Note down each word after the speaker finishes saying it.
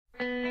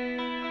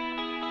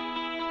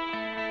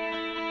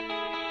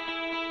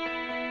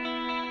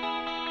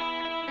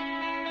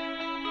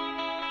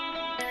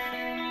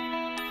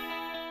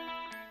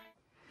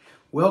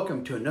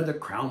Welcome to another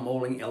crown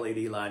molding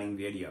LED lighting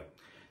video.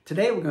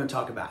 Today we're going to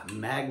talk about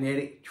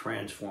magnetic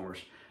transformers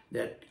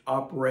that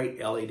operate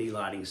LED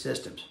lighting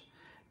systems.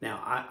 Now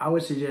I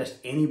would suggest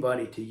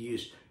anybody to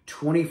use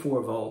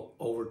 24 volt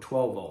over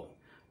 12 volt.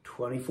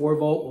 24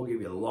 volt will give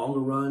you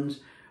longer runs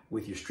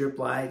with your strip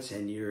lights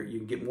and you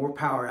can get more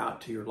power out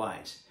to your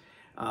lights.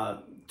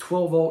 12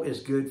 volt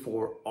is good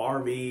for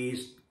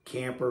RVs,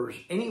 campers,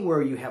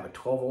 anywhere you have a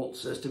 12 volt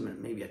system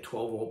and maybe a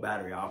 12 volt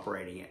battery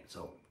operating it.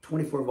 So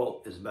 24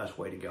 volt is the best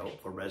way to go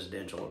for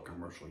residential or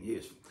commercial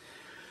use.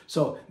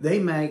 So they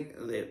make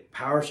the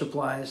power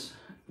supplies.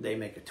 They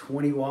make a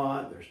 20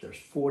 watt, there's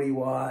 40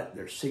 watt,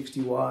 there's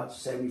 60 watts,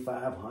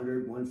 75,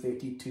 100,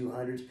 150,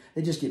 200s.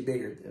 They just get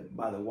bigger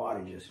by the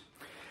wattages.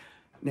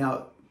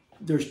 Now,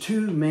 there's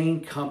two main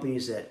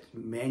companies that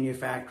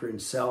manufacture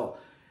and sell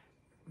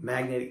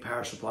magnetic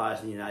power supplies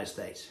in the United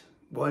States.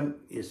 One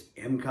is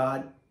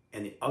MCOD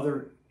and the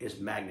other is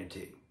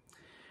Magnitude.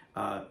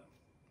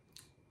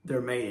 They're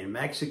made in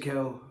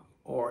Mexico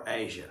or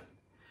Asia.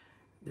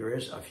 There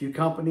is a few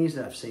companies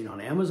that I've seen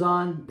on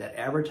Amazon that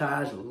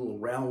advertise with a little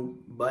round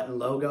button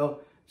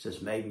logo. It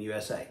says made in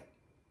USA.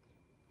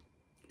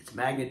 It's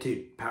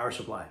Magnitude power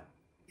supply.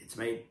 It's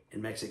made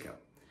in Mexico.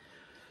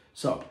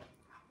 So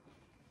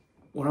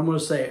what I'm going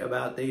to say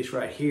about these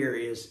right here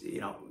is,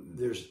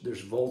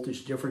 there's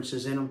voltage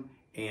differences in them,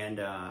 and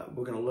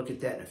we're going to look at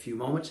that in a few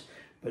moments.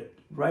 But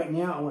right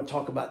now I want to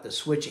talk about the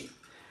switching.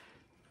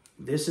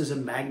 This is a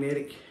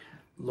magnetic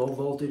low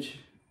voltage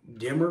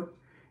dimmer,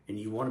 and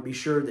you want to be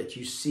sure that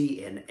you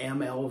see an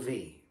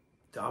MLV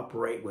to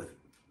operate with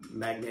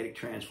magnetic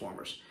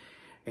transformers.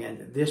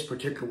 And this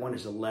particular one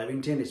is a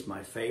Levington. It's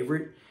my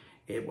favorite.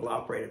 It will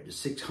operate up to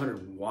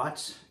 600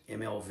 watts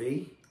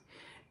MLV,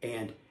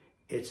 and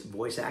it's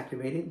voice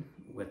activated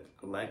with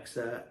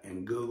Alexa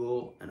and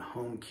Google and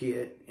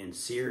HomeKit and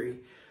Siri.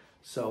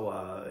 So,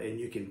 and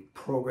you can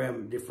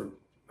program different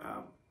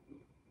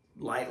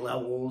light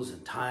levels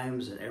and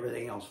times and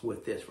everything else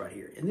with this right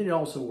here. And then it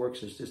also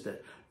works as just a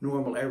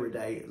normal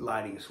everyday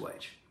lighting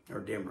switch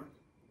or dimmer,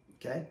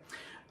 okay?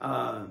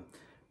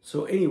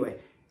 So anyway,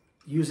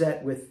 use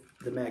that with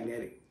the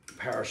magnetic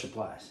power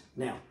supplies.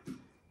 Now,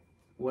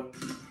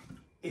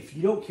 if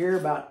you don't care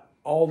about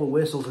all the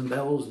whistles and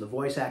bells, the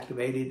voice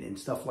activated and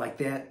stuff like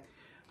that,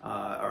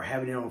 or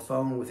having it on a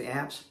phone with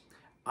apps,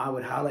 I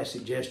would highly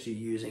suggest you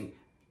using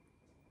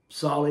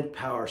solid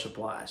power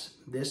supplies.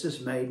 This is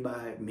made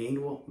by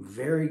Manual.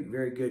 Very,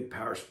 very good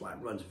power supply. It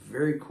runs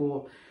very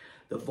cool.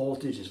 The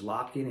voltage is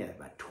locked in at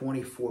about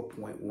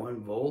 24.1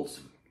 volts.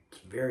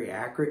 It's very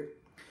accurate.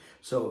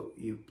 So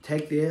you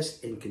take this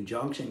in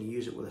conjunction and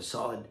use it with a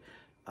solid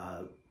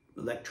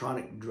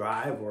electronic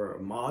drive or a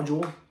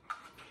module.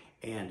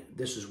 And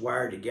this is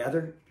wired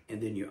together.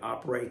 And then you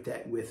operate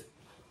that with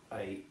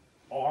a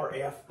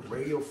RF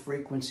radio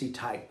frequency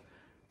type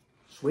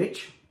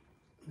switch.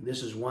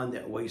 This is one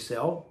that we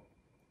sell.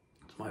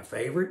 It's my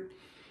favorite.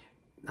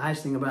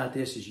 Nice thing about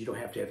this is you don't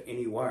have to have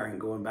any wiring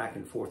going back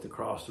and forth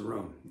across the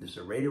room. This is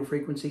a radio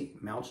frequency,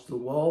 mounts to the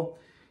wall.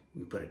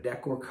 You can put a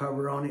decor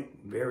cover on it,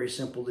 very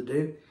simple to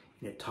do,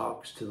 and it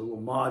talks to the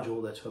little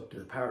module that's hooked to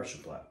the power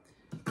supply.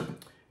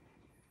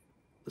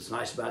 What's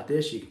nice about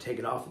this, you can take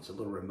it off, it's a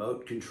little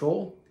remote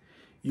control.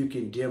 You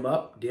can dim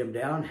up, dim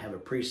down, have a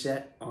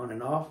preset on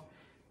and off.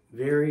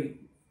 Very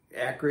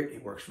accurate,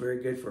 it works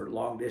very good for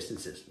long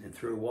distances and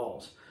through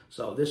walls.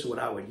 So this is what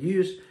I would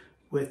use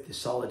with the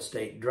solid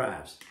state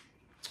drives.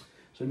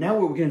 So now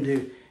what we're going to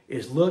do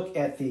is look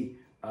at the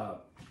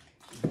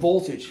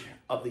voltage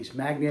of these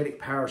magnetic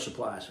power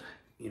supplies.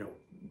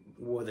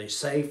 Were they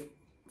safe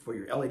for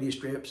your LED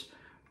strips,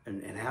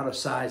 and how to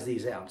size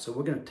these out. So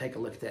we're going to take a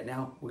look at that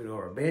now. We're going to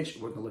go to our bench,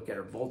 we're going to look at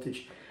our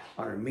voltage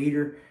on our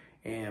meter,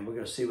 and we're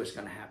going to see what's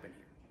going to happen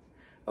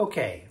here.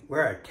 Okay,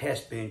 we're at our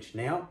test bench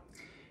now,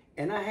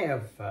 and I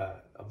have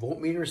a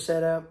voltmeter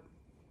set up,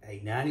 a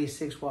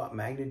 96 watt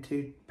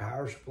Magnitude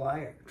power supply,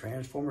 a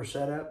transformer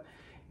setup,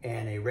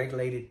 and a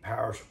regulated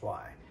power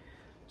supply.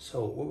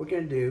 So what we're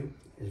going to do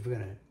is we're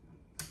going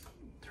to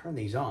turn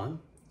these on,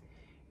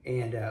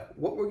 and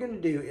what we're going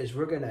to do is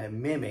we're going to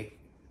mimic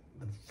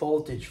the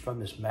voltage from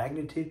this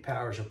Magnitude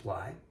power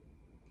supply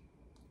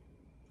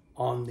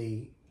on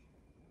the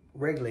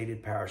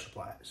regulated power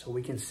supply, so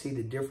we can see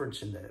the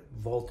difference in the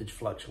voltage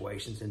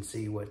fluctuations and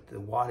see what the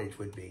wattage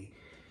would be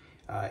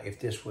if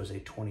this was a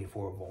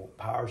 24 volt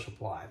power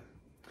supply.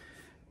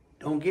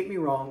 Don't get me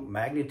wrong,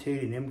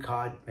 Magnitude and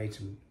MCOD made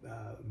some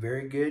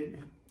very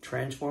good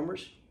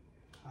transformers.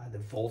 The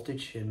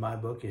voltage in my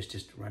book is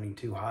just running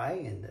too high,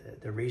 and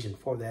the reason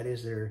for that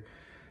is they're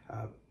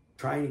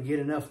trying to get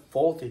enough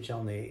voltage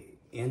on the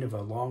end of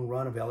a long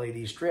run of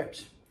LED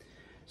strips.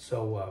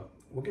 So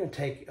we're going to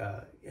take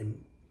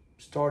and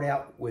start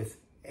out with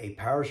a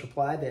power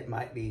supply that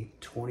might be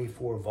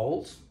 24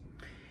 volts.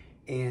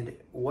 And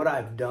what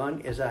I've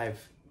done is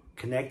I've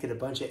connected a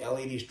bunch of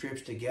LED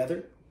strips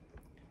together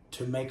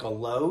to make a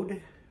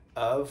load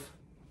of,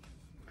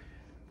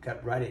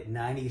 got right at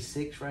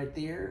 96 right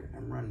there.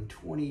 I'm running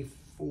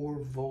 24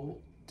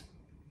 volt,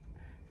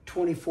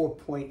 24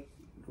 point,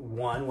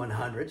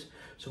 1/100ths.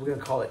 So we're going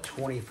to call it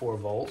 24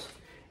 volts.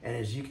 And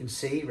as you can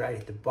see right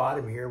at the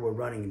bottom here, we're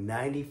running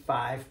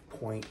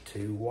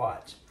 95.2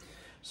 watts.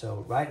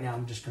 So right now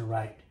I'm just going to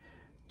write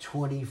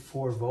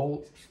 24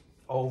 volts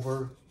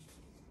over,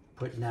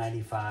 put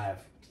 95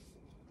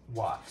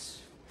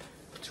 watts.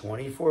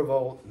 24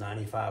 volt,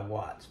 95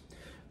 watts.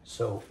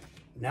 So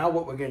now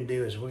what we're going to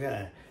do is we're going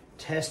to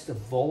test the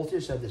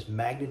voltage of this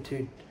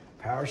magnitude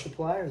power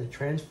supply or the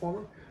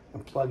transformer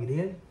and plug it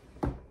in.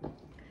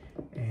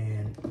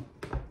 And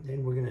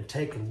then we're going to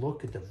take a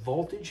look at the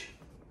voltage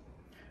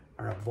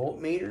on our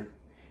voltmeter,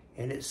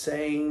 and it's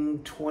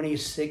saying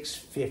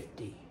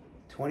 2650,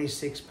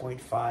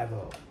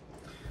 26.50.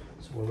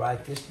 So we'll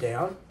write this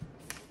down,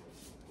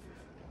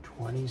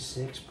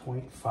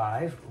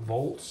 26.5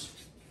 volts.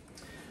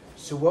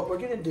 So what we're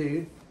going to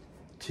do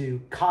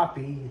to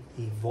copy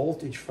the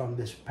voltage from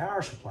this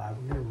power supply,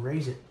 we're going to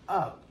raise it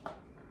up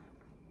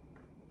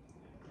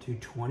to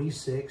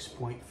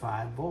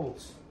 26.5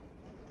 volts.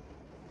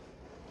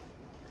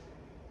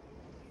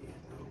 A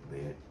little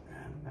bit,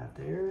 right about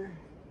there.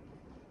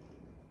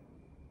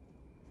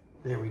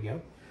 There we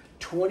go.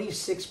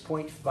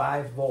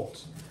 26.5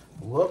 volts.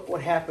 Look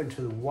what happened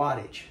to the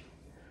wattage.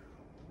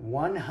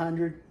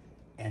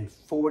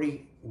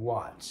 140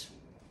 watts.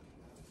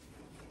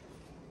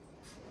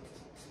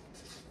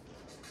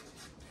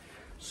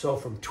 So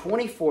from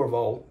 24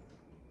 volt,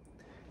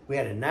 we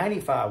had a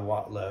 95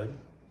 watt load.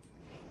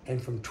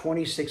 And from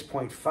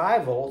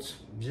 26.5 volts,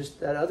 just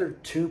that other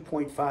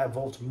 2.5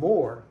 volts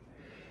more,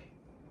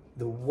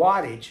 the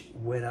wattage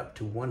went up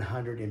to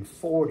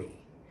 140.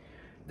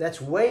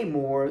 That's way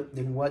more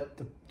than what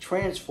the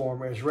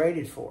transformer is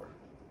rated for.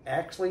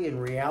 Actually, in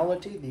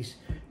reality, these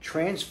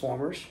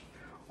transformers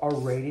are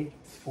rated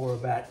for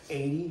about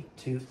 80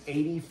 to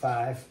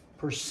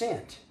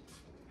 85%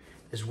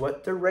 is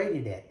what they're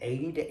rated at,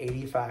 80 to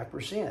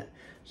 85%.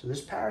 So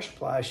this power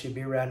supply should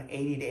be around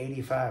 80 to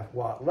 85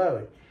 watt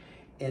load.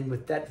 And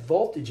with that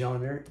voltage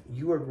on there,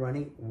 you are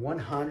running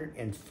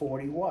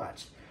 140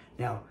 watts.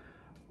 Now,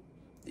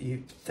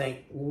 you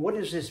think, well, what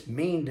does this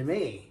mean to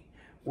me?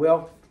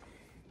 Well,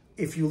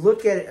 if you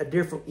look at it a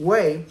different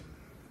way,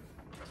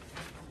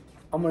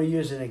 I'm going to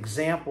use an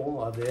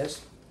example of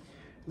this.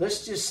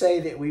 Let's just say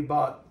that we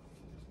bought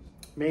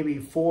maybe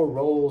 4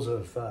 rolls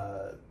of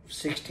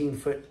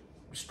 16-foot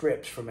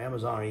strips from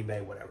Amazon,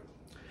 eBay, whatever.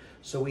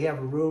 So we have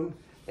a room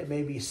that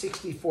may be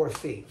 64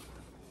 feet,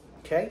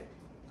 okay?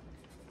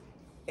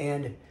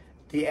 And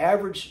the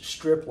average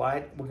strip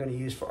light we're going to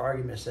use for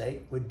argument's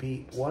sake would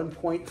be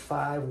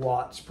 1.5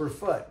 watts per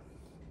foot.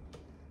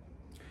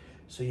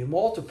 So you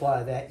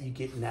multiply that, you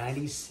get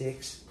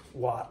 96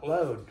 watt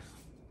load.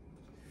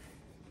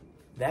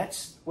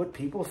 That's what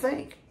people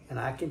think. And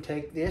I can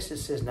take this, it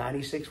says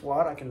 96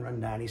 watt, I can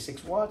run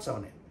 96 watts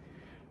on it.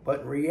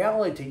 But in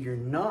reality, you're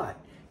not.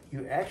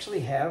 You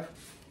actually have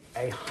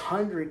a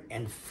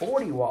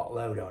 140 watt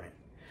load on it.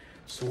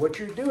 So what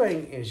you're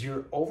doing is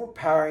you're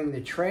overpowering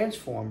the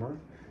transformer,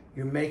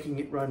 you're making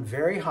it run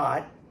very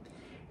hot,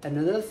 and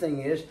another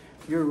thing is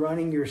you're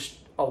running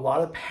a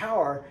lot of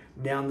power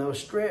down those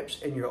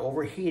strips and you're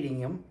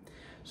overheating them.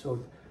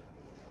 So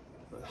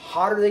the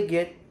hotter they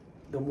get,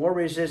 the more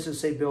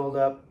resistance they build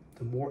up,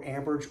 the more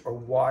amperage or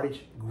wattage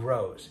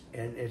grows.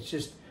 And it's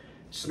just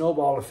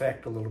snowball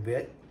effect a little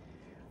bit.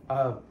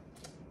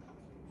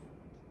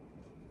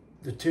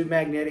 The two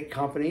magnetic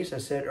companies, I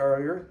said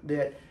earlier,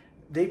 that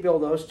they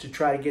build those to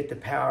try to get the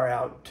power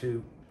out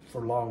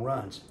for long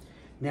runs.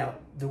 Now,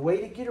 the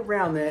way to get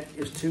around that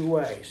is 2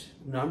 ways.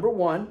 Number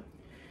one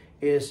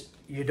is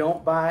you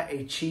don't buy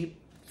a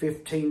cheap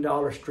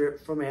 $15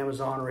 strip from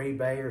Amazon or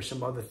eBay or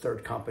some other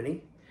third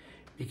company,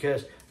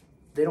 because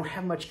they don't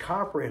have much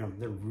copper in them.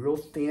 They're real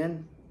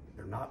thin.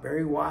 They're not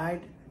very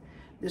wide.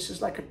 This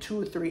is like a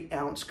 2 or 3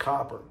 ounce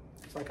copper.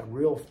 It's like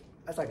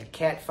that's like a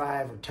Cat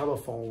 5 or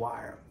telephone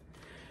wire.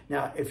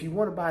 Now, if you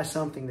want to buy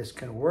something that's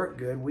going to work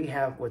good, we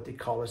have what they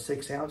call a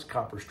 6 ounce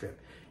copper strip.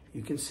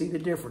 You can see the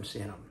difference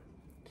in them.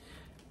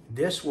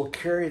 This will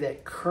carry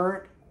that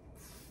current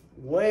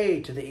way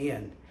to the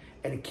end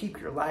and keep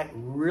your light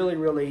really,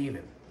 really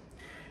even.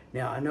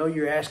 Now, I know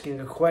you're asking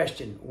a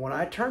question. When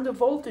I turn the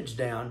voltage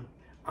down,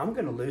 I'm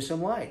going to lose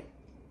some light.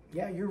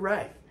 Yeah, you're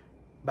right.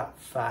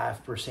 About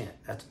 5%.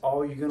 That's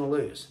all you're going to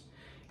lose.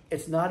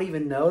 It's not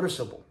even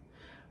noticeable.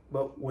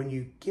 But when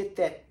you get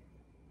that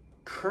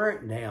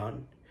current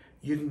down,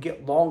 you can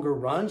get longer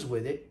runs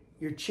with it.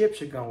 Your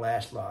chips are going to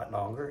last a lot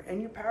longer,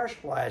 and your power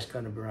supply is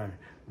going to run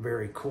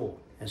very cool.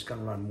 It's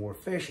going to run more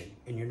efficient,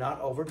 and you're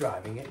not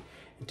overdriving it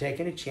and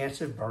taking a chance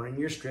of burning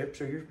your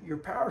strips or your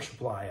power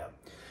supply up.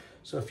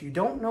 So if you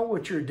don't know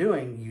what you're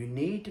doing, you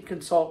need to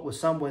consult with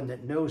someone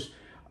that knows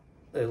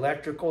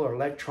electrical or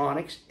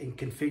electronics and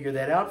can figure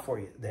that out for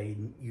you.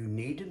 You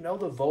need to know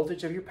the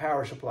voltage of your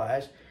power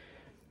supplies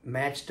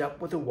matched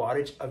up with the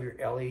wattage of your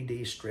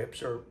LED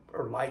strips or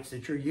lights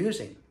that you're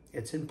using.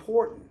 It's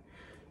important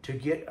to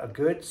get a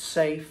good,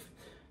 safe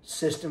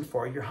system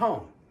for your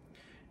home.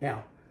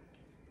 Now,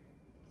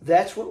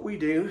 that's what we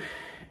do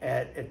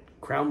at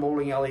Crown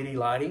Molding LED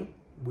Lighting.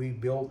 We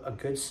build a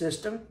good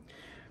system.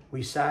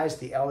 We size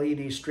the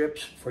LED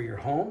strips for your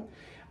home.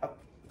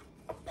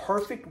 A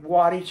perfect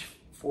wattage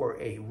for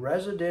a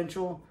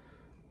residential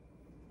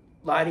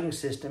lighting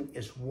system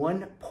is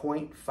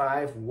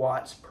 1.5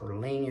 watts per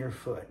linear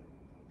foot.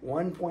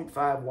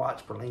 1.5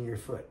 watts per linear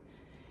foot.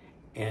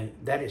 And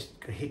that is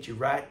going to hit you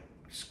right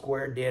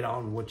square dead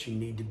on what you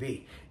need to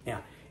be.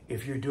 Now,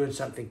 if you're doing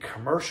something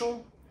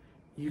commercial,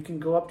 you can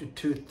go up to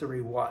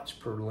 2-3 watts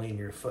per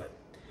linear foot.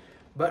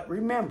 But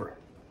remember,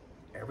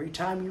 every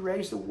time you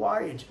raise the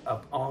wattage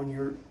up on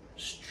your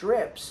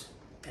strips,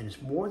 and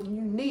it's more than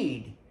you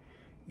need,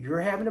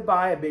 you're having to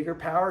buy a bigger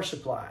power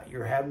supply.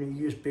 You're having to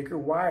use bigger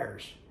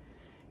wires,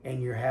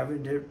 and you're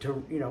having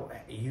to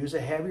use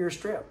a heavier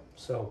strip.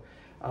 So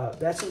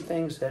that's some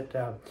things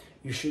that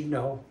you should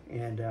know.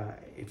 And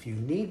if you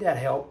need that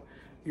help,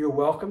 you're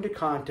welcome to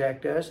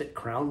contact us at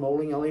Crown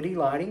Molding LED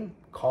Lighting.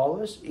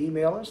 Call us,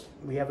 email us.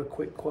 We have a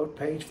quick quote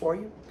page for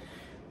you.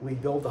 We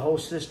build the whole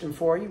system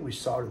for you. We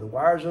solder the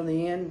wires on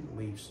the end.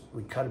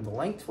 We cut them the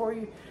length for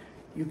you.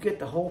 You get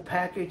the whole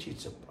package.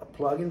 It's a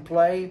plug and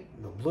play,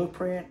 the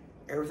blueprint,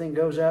 everything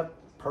goes up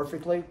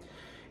perfectly.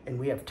 And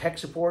we have tech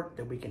support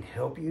that we can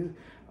help you.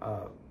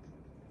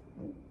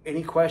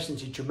 Any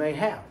questions that you may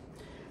have.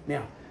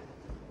 Now,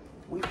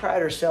 we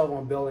pride ourselves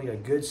on building a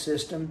good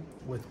system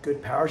with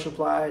good power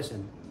supplies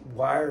and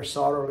wires,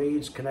 solder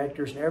leads,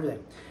 connectors, and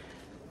everything.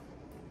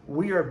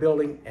 We are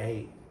building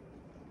a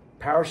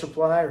power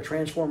supply or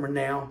transformer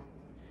now,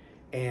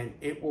 and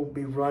it will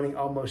be running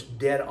almost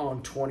dead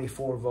on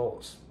 24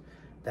 volts.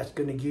 That's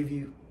going to give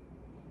you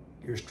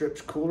your strips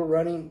cooler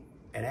running,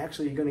 and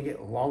actually you're going to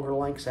get longer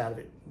lengths out of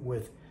it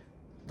with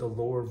the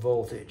lower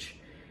voltage.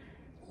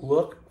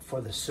 Look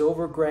for the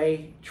silver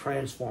gray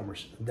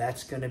transformers.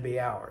 That's going to be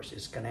ours.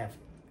 It's going to have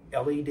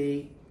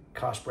LED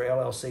Cosper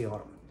LLC on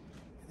them.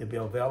 They'll be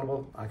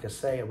available, like I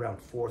say, around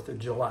 4th of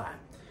July.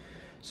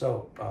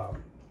 So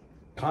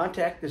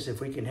contact us if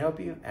we can help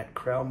you at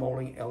Crown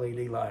Molding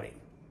LED Lighting.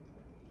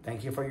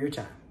 Thank you for your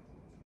time.